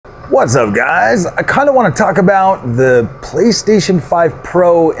What's up, guys? I kind of want to talk about the PlayStation 5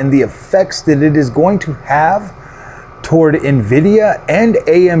 Pro and the effects that it is going to have toward Nvidia and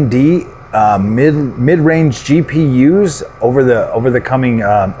AMD mid-range GPUs over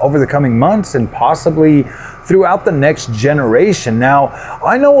the coming months and possibly throughout the next generation. Now,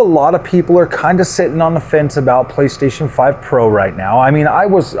 I know a lot of people are kind of sitting on the fence about PlayStation 5 Pro right now. I mean, I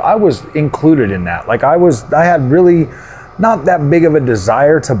was included in that. Like I had really not that big of a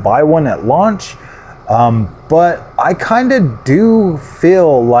desire to buy one at launch, but I kind of do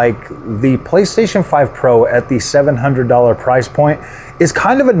feel like the PlayStation 5 Pro at the $700 price point is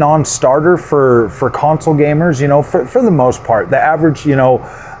kind of a non-starter for console gamers, you know, for the most part. The average, you know,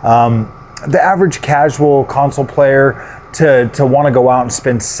 the average casual console player to want to go out and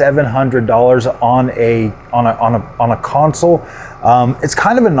spend $700 on a console, it's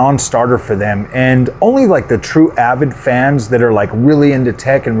kind of a non-starter for them, and only like the true avid fans that are like really into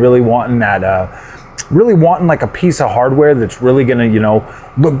tech and really wanting like a piece of hardware that's really gonna, you know,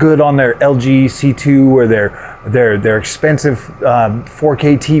 look good on their LG C2 or their expensive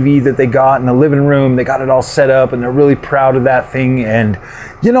 4K TV that they got in the living room. They got it all set up and they're really proud of that thing. And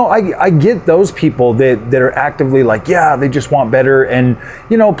you know, I get those people that are actively like, yeah, they just want better. And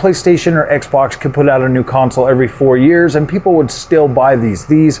you know, PlayStation or Xbox could put out a new console every 4 years and people would still buy these.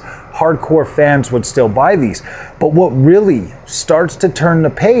 These hardcore fans would still buy these. But what really starts to turn the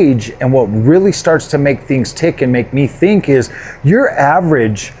page and what really starts to make things tick and make me think is your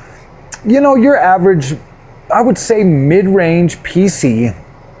average, I would say mid-range PC,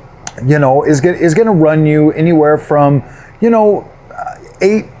 you know, is gonna run you anywhere from, you know,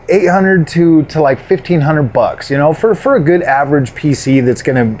 $800 to like $1,500, you know, for a good average PC that's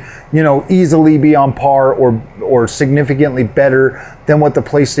gonna, you know, easily be on par or significantly better than what the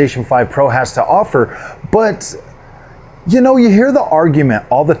PlayStation 5 Pro has to offer. But you know, you hear the argument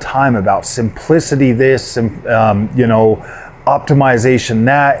all the time about simplicity this and you know, optimization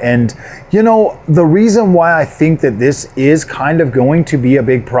that. And you know, the reason why I think that this is kind of going to be a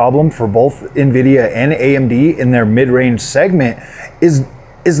big problem for both Nvidia and AMD in their mid-range segment is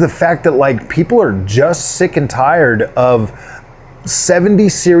the fact that like people are just sick and tired of 70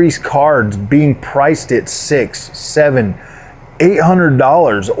 series cards being priced at $600, $700,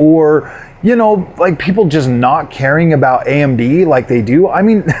 $800, or you know, like people just not caring about AMD like they do. I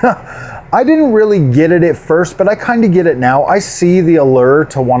mean, I didn't really get it at first, but I kind of get it now. I see the allure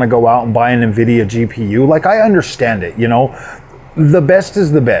to want to go out and buy an Nvidia GPU. Like I understand it, you know, the best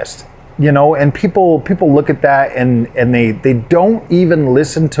is the best, you know, and people look at that and they don't even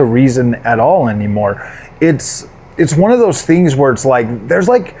listen to reason at all anymore. It's one of those things where it's like, there's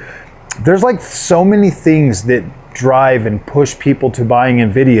like so many things that drive and push people to buying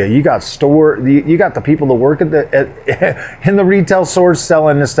Nvidia. You got the people that work in the retail stores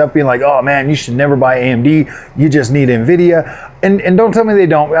selling this stuff being like, oh man, you should never buy AMD, you just need Nvidia. And don't tell me they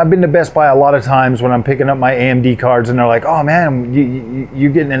don't. I've been to Best Buy a lot of times when I'm picking up my AMD cards and they're like, oh man, you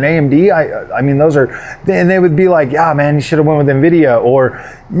getting an AMD? I mean, those are, and they would be like, yeah man, you should have went with Nvidia. Or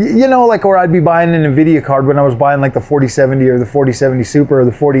you know, like, or I'd be buying an Nvidia card when I was buying like the 4070 or the 4070 Super or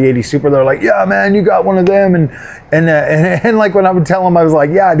the 4080 Super. They're like, yeah man, you got one of them. And like when I would tell them, I was like,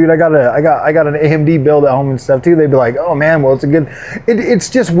 yeah dude, I got an AMD build at home and stuff too. They'd be like, oh man, well it's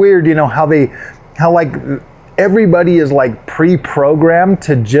just weird, you know, how like everybody is like pre-programmed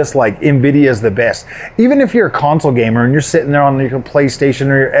to just like Nvidia is the best. Even if you're a console gamer and you're sitting there on your PlayStation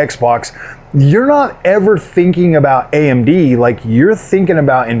or your Xbox, you're not ever thinking about AMD, like you're thinking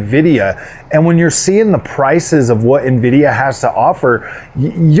about Nvidia. And when you're seeing the prices of what Nvidia has to offer,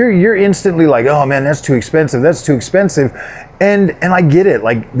 you're instantly like, oh man, that's too expensive, that's too expensive. And I get it,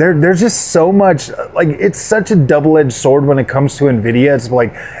 like there's just so much, like it's such a double-edged sword when it comes to Nvidia. It's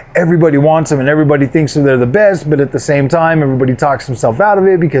like everybody wants them and everybody thinks that they're the best, but at the same time, everybody talks themselves out of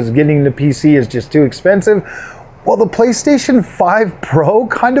it because getting the PC is just too expensive. Well, the PlayStation 5 Pro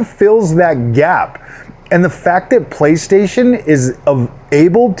kind of fills that gap. And the fact that PlayStation is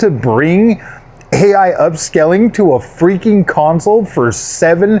able to bring AI upscaling to a freaking console for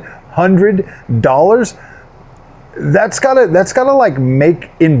 $700, that's gotta like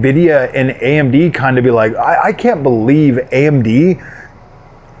make Nvidia and AMD kind of be like, I can't believe AMD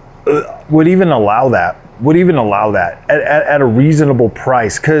would even allow that at a reasonable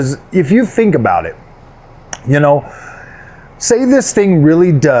price. Because if you think about it, you know, say this thing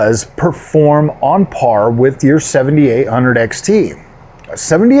really does perform on par with your 7800 XT.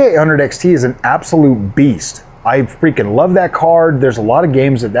 7800 XT is an absolute beast. I freaking love that card. There's a lot of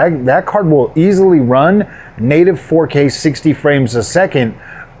games that card will easily run native 4K 60 frames a second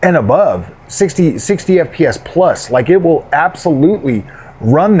and above, 60 FPS plus. Like it will absolutely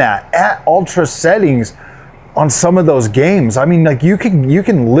run that at ultra settings on some of those games. I mean, like you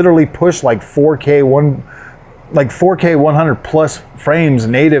can literally push like 4K 100 plus frames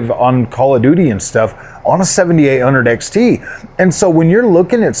native on Call of Duty and stuff on a 7800 XT. And so when you're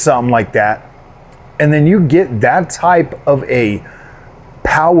looking at something like that, and then you get that type of a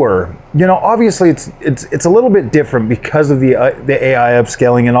power, you know, obviously it's a little bit different because of the AI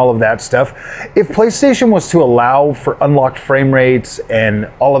upscaling and all of that stuff. If PlayStation was to allow for unlocked frame rates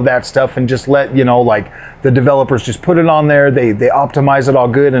and all of that stuff and just let, you know, like the developers just put it on there, they optimize it all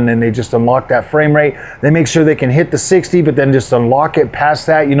good, and then they just unlock that frame rate. They make sure they can hit the 60, but then just unlock it past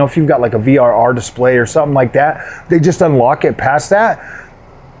that. You know, if you've got like a VRR display or something like that, they just unlock it past that.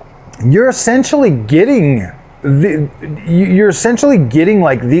 You're essentially getting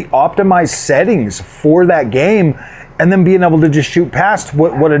like the optimized settings for that game, and then being able to just shoot past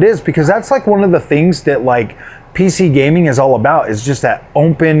what it is, because that's like one of the things that like PC gaming is all about, is just that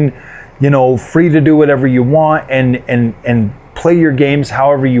open, you know, free to do whatever you want and play your games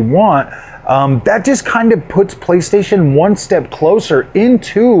however you want. That just kind of puts PlayStation one step closer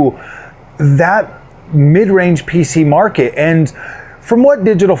into that mid-range PC market. And from what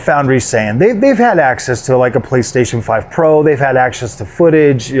Digital Foundry's saying, they've had access to like a PlayStation 5 Pro, they've had access to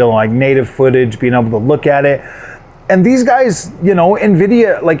footage, you know, like native footage, being able to look at it. And these guys, you know,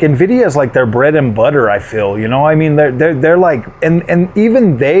 Nvidia is like their bread and butter, I feel, you know. I mean, they're like, and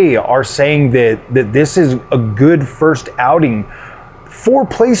even they are saying that this is a good first outing for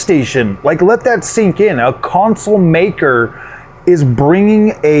PlayStation. Like, let that sink in. A console maker is bringing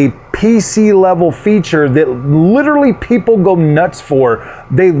a PC level feature that literally people go nuts for.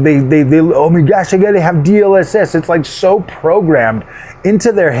 They oh my gosh, I gotta have DLSS. It's like so programmed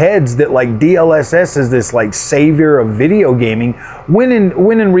into their heads that like DLSS is this like savior of video gaming, when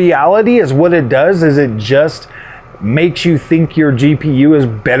in reality is what it does is it just makes you think your GPU is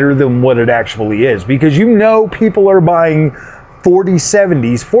better than what it actually is, because you know people are buying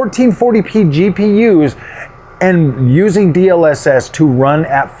 4070s, 1440p GPUs and using DLSS to run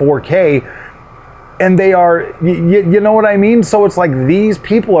at 4K, and they are, you know what I mean? So it's like these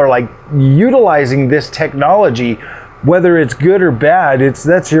people are like utilizing this technology, whether it's good or bad,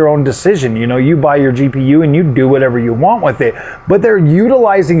 that's your own decision. You know, you buy your GPU and you do whatever you want with it, but they're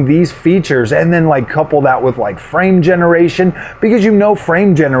utilizing these features and then like couple that with like frame generation, because you know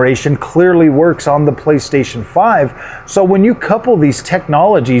frame generation clearly works on the PlayStation 5. So when you couple these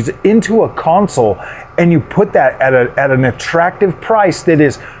technologies into a console and you put that at an attractive price that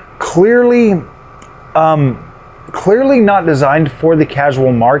is clearly not designed for the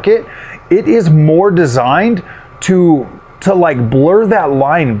casual market, it is more designed to like blur that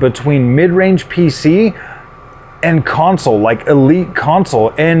line between mid-range PC and console, like elite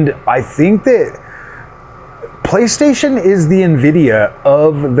console. And I think that PlayStation is the Nvidia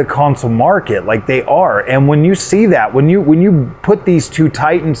of the console market, like they are. And when you see that, when you put these two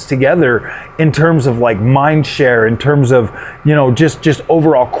titans together in terms of like mind share, in terms of, you know, just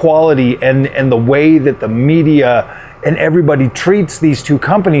overall quality and the way that the media and everybody treats these two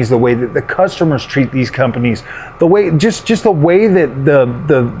companies, the way that the customers treat these companies, the way just the way that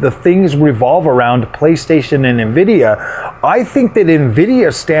the things revolve around PlayStation and Nvidia, I think that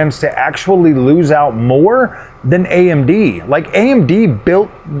Nvidia stands to actually lose out more than AMD. Like AMD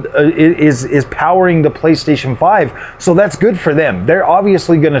built is powering the PlayStation 5, so that's good for them. They're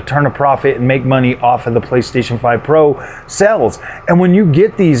obviously going to turn a profit and make money off of the PlayStation 5 Pro sales. And when you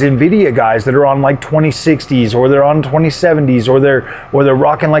get these Nvidia guys that are on like 2060s, or they're on 2070s, or they're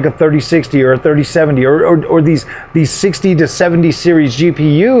rocking like a 3060 or a 3070, or these 60 to 70 series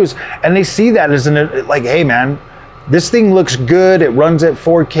GPUs, and they see that as like, hey man, this thing looks good, it runs at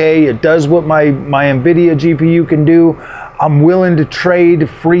 4K, it does what my Nvidia GPU can do, I'm willing to trade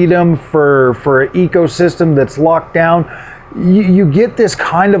freedom for an ecosystem that's locked down. You get this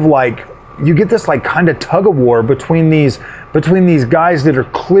kind of like, kind of tug of war between these guys that are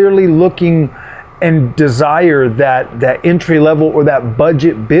clearly looking and desire that entry level or that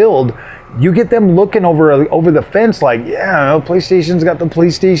budget build. You get them looking over the fence like, yeah, PlayStation's got the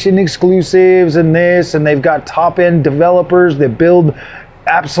PlayStation exclusives and this, and they've got top-end developers that build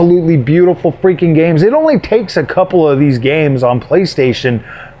absolutely beautiful freaking games. It only takes a couple of these games on PlayStation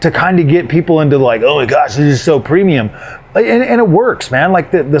to kind of get people into like, oh my gosh, this is so premium. And it works, man.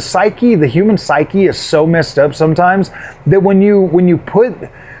 Like the psyche, the human psyche is so messed up sometimes that when you put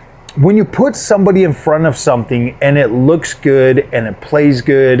when you put somebody in front of something and it looks good and it plays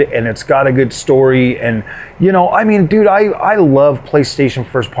good and it's got a good story, and you know, I mean, dude, I love PlayStation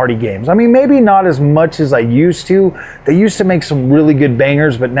first party games. I mean, maybe not as much as I used to. They used to make some really good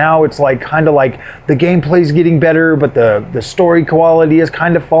bangers, but now it's like kind of like the gameplay's getting better, but the story quality has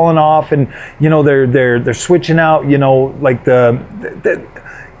kind of fallen off, and you know, they're switching out, you know, like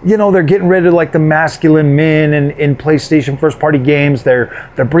you know, they're getting rid of like the masculine men in PlayStation first party games.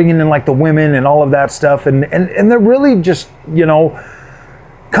 They're bringing in like the women and all of that stuff, and they're really just, you know,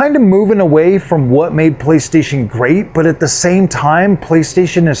 kind of moving away from what made PlayStation great. But at the same time,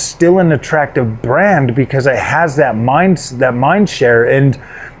 PlayStation is still an attractive brand because it has that mind share. And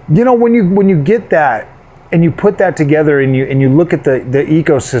you know, when you get that and you put that together and you look at the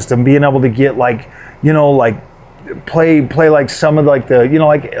ecosystem, being able to get like, you know, like play like some of like the, you know,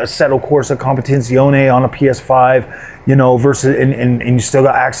 like Assetto Corsa Competizione on a PS5, you know, versus and you still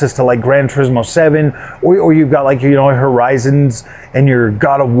got access to like Gran Turismo 7, or you've got like, you know, Horizons and your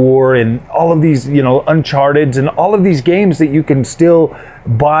God of War and all of these, you know, Uncharted and all of these games that you can still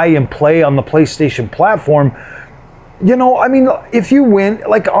buy and play on the PlayStation platform. You know, I mean, if you went,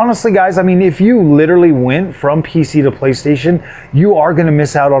 like, honestly, guys, I mean, if you literally went from PC to PlayStation, you are going to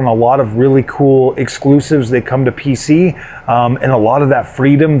miss out on a lot of really cool exclusives that come to PC, and a lot of that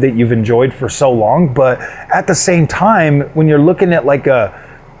freedom that you've enjoyed for so long. But at the same time, when you're looking at like a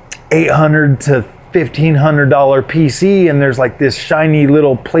 $800 to $1,500 PC and there's like this shiny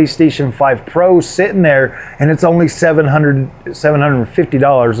little PlayStation 5 Pro sitting there and it's only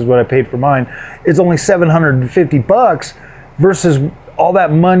 $750 is what I paid for mine. It's only $750 versus all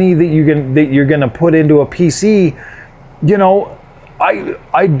that money that you're gonna put into a PC. You know,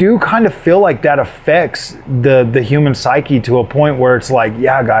 I do kind of feel like that affects the human psyche to a point where it's like,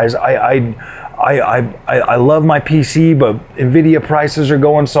 yeah, guys, I love my PC, but Nvidia prices are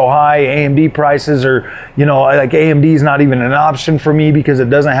going so high. AMD prices are, you know, like AMD is not even an option for me because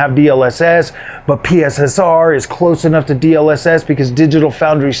it doesn't have DLSS, but PSSR is close enough to DLSS because Digital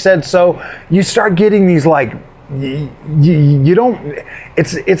Foundry said so. You start getting these like, you don't,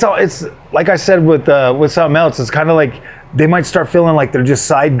 it's like I said with something else, it's kind of like they might start feeling like they're just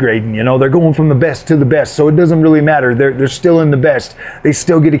side grading, you know, they're going from the best to the best, so it doesn't really matter. They're still in the best. They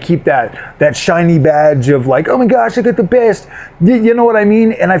still get to keep that shiny badge of like, oh my gosh, I got the best. You know what I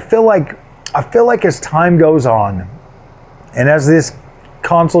mean? And I feel like as time goes on, and as this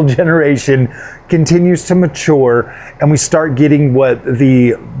console generation continues to mature, and we start getting what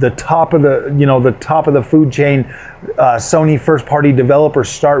the top of the, you know, the top of the food chain, Sony first party developers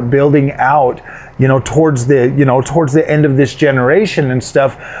start building out, you know, towards the end of this generation and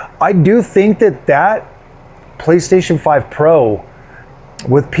stuff, I do think that PlayStation 5 Pro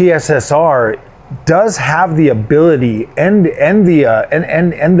with PSSR does have the ability and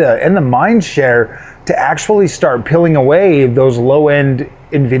the mind share to actually start peeling away those low-end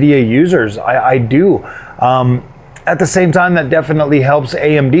Nvidia users. I do. At the same time, that definitely helps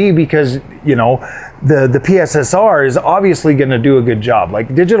AMD because, you know, the PSSR is obviously going to do a good job.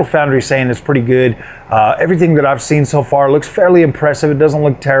 Like Digital Foundry saying it's pretty good. Everything that I've seen so far looks fairly impressive. It doesn't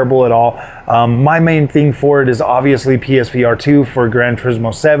look terrible at all. My main thing for it is obviously PSVR 2 for Gran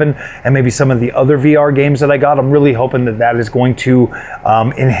Turismo 7 and maybe some of the other VR games that I got. I'm really hoping that is going to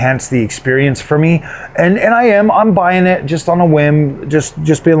enhance the experience for me. And I'm buying it just on a whim,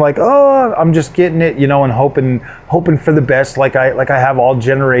 just being like, oh, I'm just getting it, you know, and hoping for the best, like I have all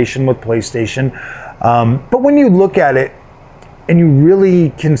generation with PlayStation. But when you look at it and you really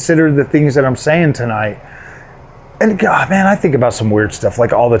consider the things that I'm saying tonight, and God, man, I think about some weird stuff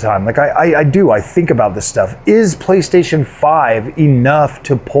like all the time. Like I think about this stuff. Is PlayStation 5 enough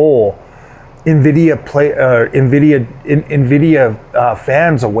to pull Nvidia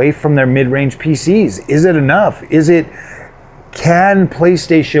fans away from their mid-range PCs? Is it enough? Can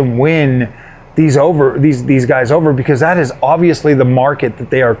PlayStation win these guys over? Because that is obviously the market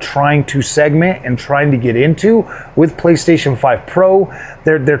that they are trying to segment and trying to get into with PlayStation 5 Pro.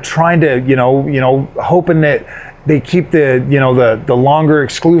 They're trying to, you know, hoping that they keep the longer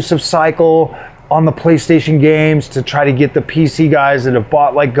exclusive cycle on the PlayStation games to try to get the PC guys that have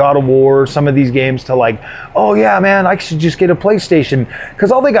bought like God of War, some of these games to like, oh yeah, man, I should just get a PlayStation,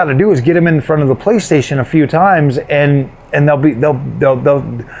 because all they got to do is get them in front of the PlayStation a few times, and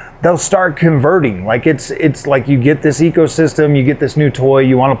they'll start converting. Like it's like you get this ecosystem, you get this new toy,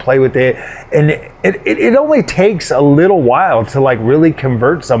 you want to play with it, and it only takes a little while to like really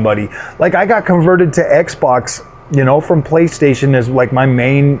convert somebody. Like I got converted to Xbox, you know, from PlayStation as like my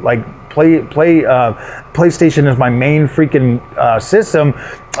main like PlayStation is my main freaking system,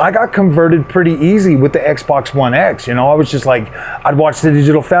 I got converted pretty easy with the Xbox One X. You know, I was just like, I'd watch the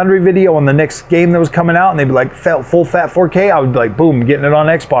Digital Foundry video on the next game that was coming out, and they'd be like, full fat 4K. I would be like, boom, getting it on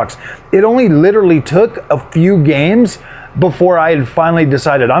Xbox. It only literally took a few games before I had finally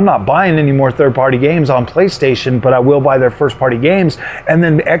decided I'm not buying any more third-party games on PlayStation, but I will buy their first-party games. And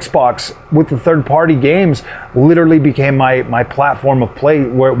then Xbox with the third-party games literally became my platform of play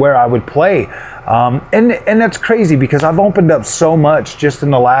where I would play. And that's crazy because I've opened up so much just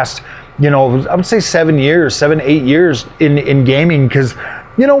in the last, you know, I would say 7 years, 8 years in gaming. Because,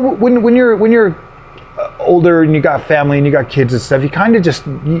 you know, when you're older and you got family and you got kids and stuff, you kind of just,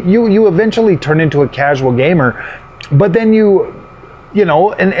 you eventually turn into a casual gamer. But then you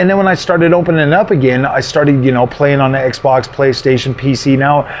know, and then when I started opening up again, I started, you know, playing on the Xbox, PlayStation, PC.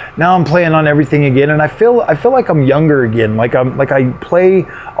 Now I'm playing on everything again, and I feel like I'm younger again. Like I play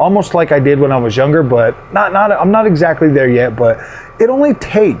almost like I did when I was younger, but I'm not exactly there yet. But it only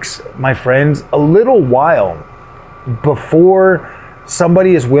takes, my friends, a little while before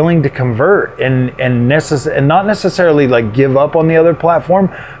somebody is willing to convert and not necessarily like give up on the other platform,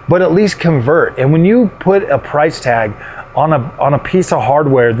 but at least convert. And when you put a price tag on a piece of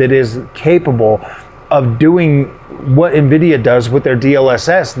hardware that is capable of doing what Nvidia does with their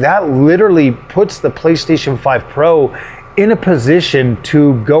DLSS, that literally puts the PlayStation 5 Pro in a position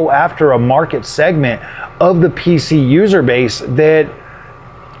to go after a market segment of the PC user base that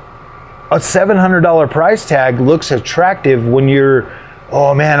a $700 price tag looks attractive when you're,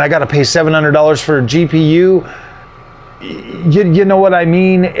 oh man, I got to pay $700 for a GPU. You know what I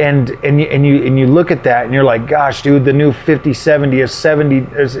mean? And you look at that and you're like, gosh, dude, the new 5070 is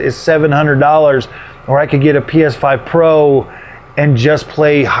 $700, or I could get a PS5 Pro and just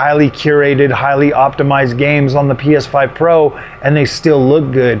play highly curated, highly optimized games on the PS5 Pro, and they still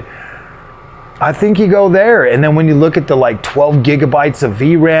look good. I think you go there, and then when you look at the like 12 gigabytes of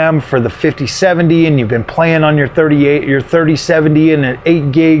VRAM for the 5070, and you've been playing on your 3070 and at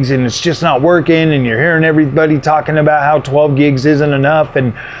 8 gigs, and it's just not working, and you're hearing everybody talking about how 12 gigs isn't enough,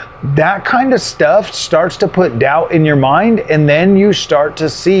 and that kind of stuff starts to put doubt in your mind, and then you start to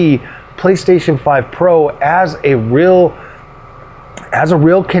see PlayStation 5 Pro as a real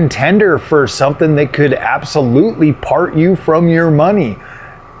contender for something that could absolutely part you from your money.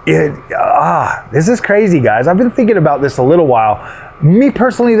 This is crazy, guys. I've been thinking about this a little while. Me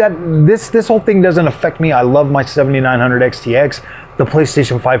personally, this whole thing doesn't affect me. I love my 7900 XTX. The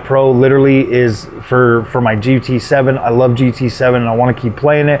PlayStation 5 Pro literally is for my GT7. I love GT7 and I want to keep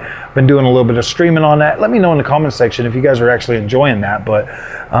playing it. Been doing a little bit of streaming on that. Let me know in the comment section if you guys are actually enjoying that. But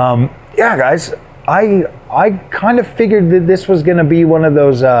yeah, guys, I kind of figured that this was going to be one of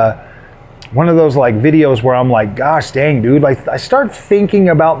those like videos where I'm like, gosh dang, dude, like I start thinking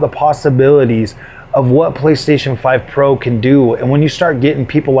about the possibilities of what PlayStation 5 Pro can do. And when you start getting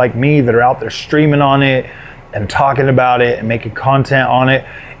people like me that are out there streaming on it and talking about it and making content on it,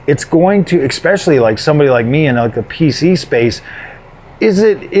 it's going to, especially like somebody like me in like the PC space, is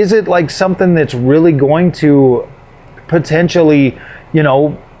it like something that's really going to potentially, you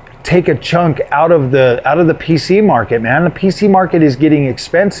know, take a chunk out of the PC market, man. The PC market is getting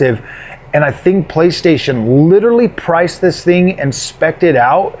expensive. And I think PlayStation literally priced this thing and spec'd it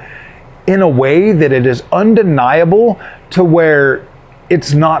out in a way that it is undeniable to where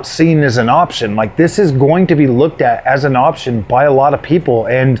it's not seen as an option. Like, this is going to be looked at as an option by a lot of people.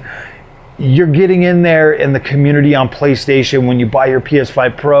 And you're getting in there in the community on PlayStation when you buy your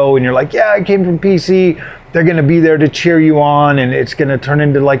PS5 Pro and you're like, yeah, I came from PC. They're going to be there to cheer you on, and it's going to turn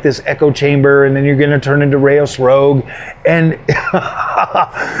into like this echo chamber, and then you're going to turn into Reyes Rogue. And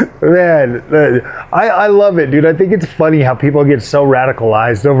man, I love it, dude. I think it's funny how people get so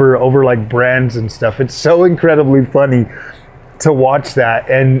radicalized over like brands and stuff. It's so incredibly funny to watch that,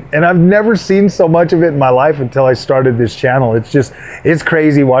 and I've never seen so much of it in my life until I started this channel. It's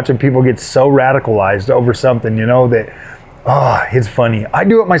crazy watching people get so radicalized over something, you know, that, oh, it's funny. I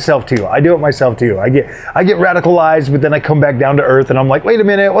do it myself too. I get radicalized, but then I come back down to earth and I'm like, wait a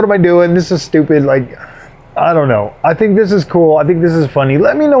minute, what am I doing? This is stupid. Like, I don't know. I think this is cool. I think this is funny.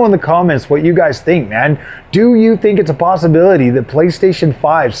 Let me know in the comments what you guys think, man. Do you think it's a possibility that PlayStation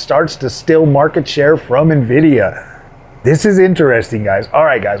 5 starts to steal market share from Nvidia? This is interesting, guys. All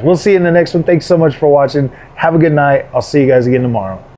right, guys, we'll see you in the next one. Thanks so much for watching. Have a good night. I'll see you guys again tomorrow.